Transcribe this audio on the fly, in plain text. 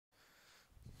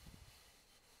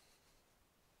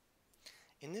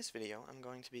In this video, I'm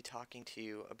going to be talking to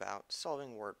you about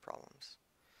solving word problems.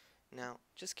 Now,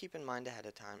 just keep in mind ahead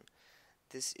of time,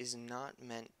 this is not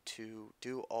meant to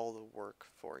do all the work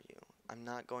for you. I'm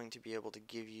not going to be able to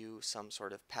give you some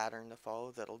sort of pattern to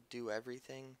follow that'll do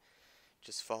everything.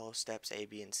 Just follow steps A,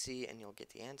 B, and C and you'll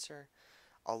get the answer.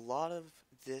 A lot of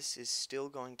this is still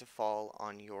going to fall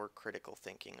on your critical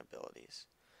thinking abilities.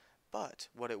 But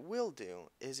what it will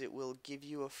do is it will give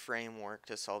you a framework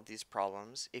to solve these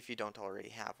problems if you don't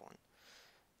already have one.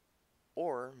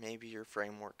 Or maybe your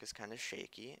framework is kind of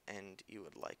shaky and you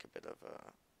would like a bit of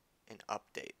an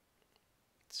update.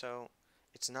 So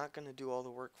it's not going to do all the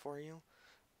work for you,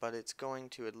 but it's going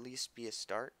to at least be a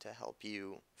start to help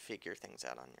you figure things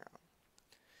out on your own.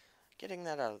 Getting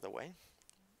that out of the way,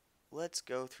 let's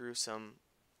go through some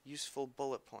useful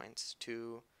bullet points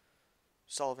to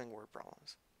solving word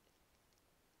problems.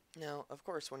 Now, of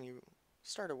course, when you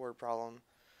start a word problem,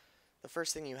 the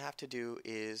first thing you have to do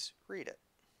is read it.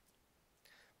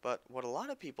 But what a lot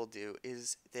of people do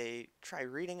is they try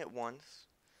reading it once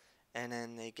and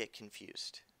then they get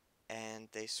confused and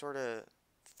they sort of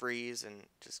freeze and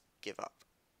just give up.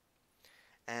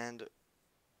 And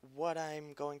what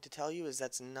I'm going to tell you is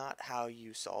that's not how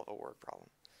you solve a word problem.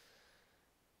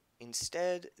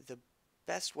 Instead, the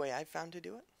best way I've found to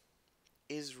do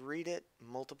it is read it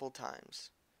multiple times,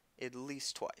 at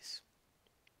least twice.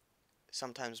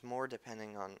 Sometimes more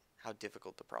depending on how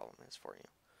difficult the problem is for you.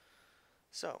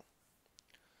 So,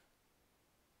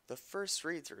 the first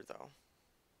read through though,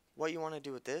 what you want to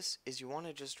do with this is you want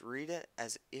to just read it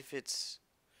as if it's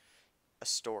a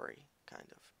story, kind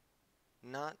of.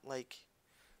 Not like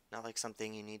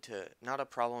something you need to, not a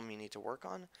problem you need to work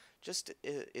on, just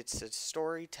it's a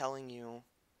story telling you,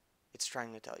 it's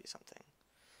trying to tell you something.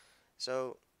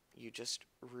 So you just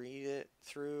read it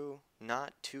through,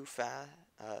 not too fast,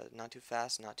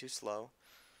 not too slow.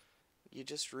 You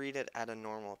just read it at a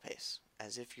normal pace,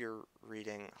 as if you're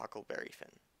reading Huckleberry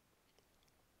Finn.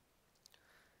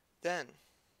 Then,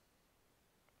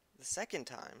 the second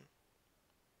time,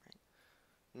 right,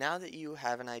 now that you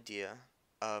have an idea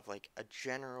of like a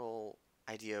general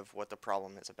idea of what the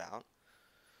problem is about,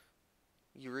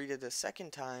 you read it a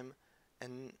second time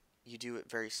and you do it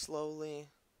very slowly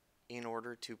in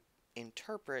order to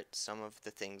interpret some of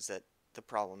the things that the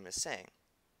problem is saying.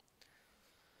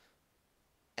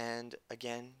 And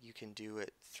again, you can do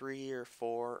it 3 or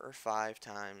 4 or 5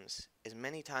 times, as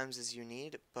many times as you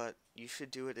need, but you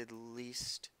should do it at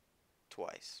least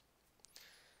twice.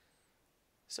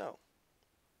 So,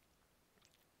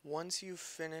 once you've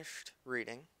finished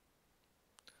reading,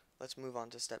 let's move on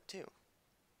to step 2.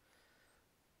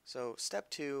 So, step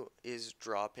 2 is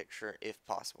draw a picture if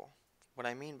possible. What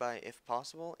I mean by if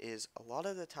possible is a lot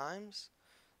of the times,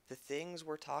 the things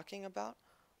we're talking about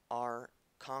are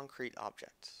concrete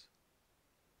objects.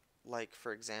 Like,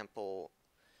 for example,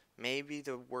 maybe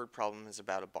the word problem is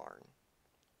about a barn.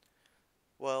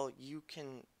 Well, you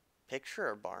can picture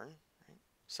a barn, right?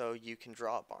 So you can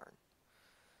draw a barn.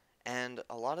 And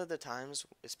a lot of the times,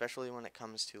 especially when it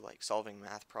comes to like solving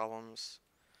math problems,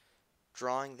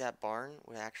 drawing that barn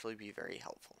would actually be very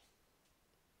helpful.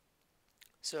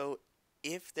 So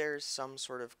if there's some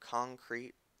sort of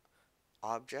concrete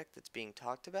object that's being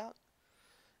talked about,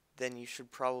 then you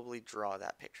should probably draw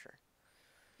that picture.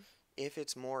 If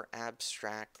it's more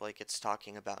abstract, like it's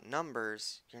talking about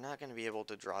numbers, you're not going to be able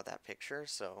to draw that picture,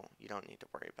 so you don't need to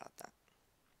worry about that.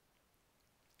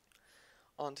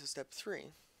 On to step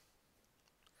 3.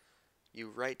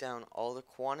 You write down all the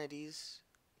quantities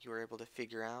you were able to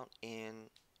figure out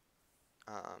in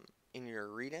your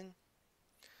reading,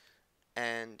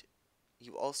 and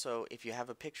you also, if you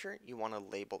have a picture, you want to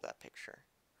label that picture.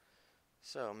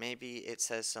 So maybe it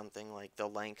says something like the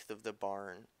length of the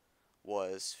barn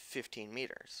was 15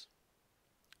 meters.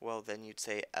 Well, then you'd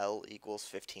say L equals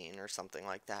 15 or something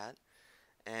like that,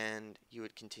 and you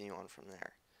would continue on from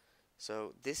there.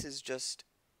 So this is just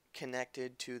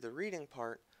connected to the reading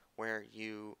part where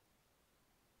you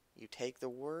take the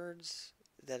words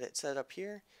that it said up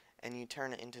here and you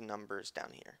turn it into numbers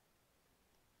down here.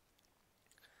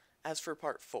 As for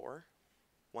part 4,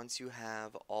 once you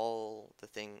have all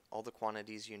the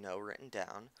quantities you know written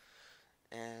down,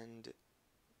 and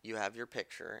you have your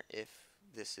picture if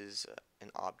this is an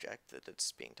object that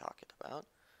it's being talked about,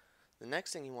 the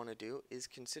next thing you want to do is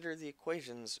consider the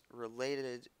equations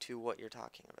related to what you're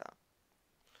talking about.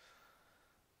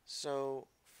 So,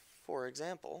 for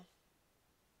example,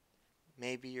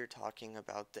 maybe you're talking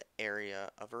about the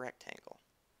area of a rectangle.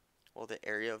 Well, the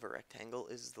area of a rectangle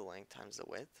is the length times the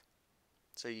width,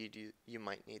 so you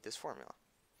might need this formula.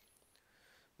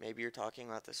 Maybe you're talking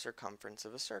about the circumference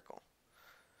of a circle.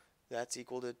 That's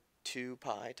equal to 2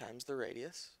 pi times the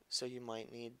radius, so you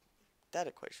might need that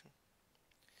equation.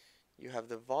 You have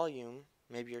the volume,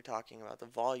 maybe you're talking about the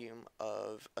volume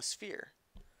of a sphere.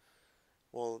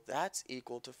 Well, that's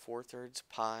equal to 4/3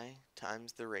 pi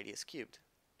times the radius cubed.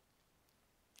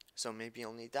 So maybe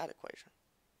you'll need that equation.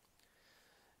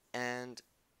 And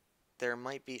there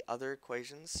might be other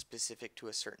equations specific to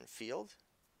a certain field.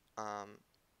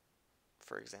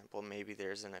 For example, maybe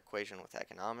there's an equation with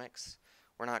economics.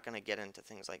 We're not going to get into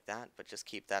things like that, but just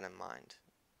keep that in mind.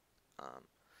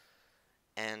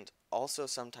 And also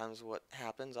sometimes what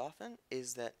happens often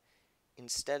is that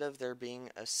instead of there being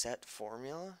a set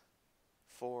formula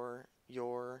for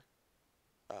your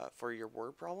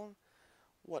word problem,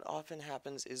 what often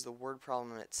happens is the word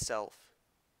problem itself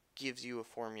gives you a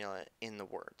formula in the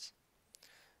words.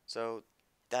 So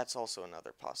that's also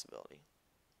another possibility.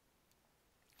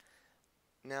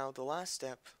 Now the last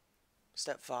step,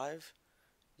 step 5,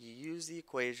 you use the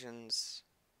equations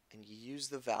and you use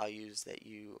the values that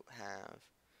you have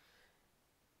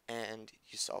and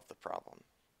you solve the problem.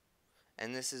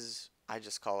 And this is, I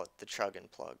just call it the chug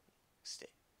and plug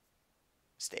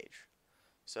stage.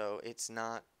 So it's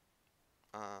not,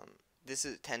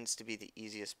 tends to be the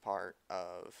easiest part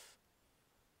of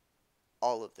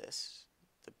all of this.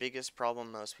 The biggest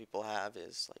problem most people have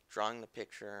is like drawing the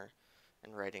picture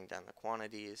and writing down the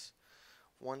quantities.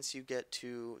 Once you get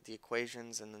to the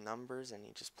equations and the numbers and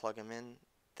you just plug them in,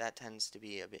 that tends to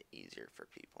be a bit easier for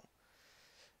people.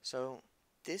 So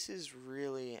this is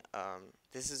really,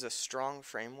 this is a strong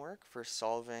framework for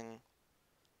solving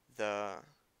the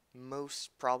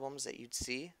most problems that you'd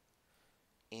see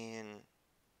in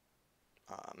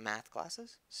math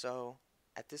classes. So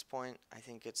at this point, I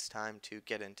think it's time to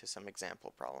get into some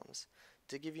example problems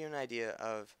to give you an idea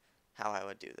of how I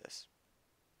would do this.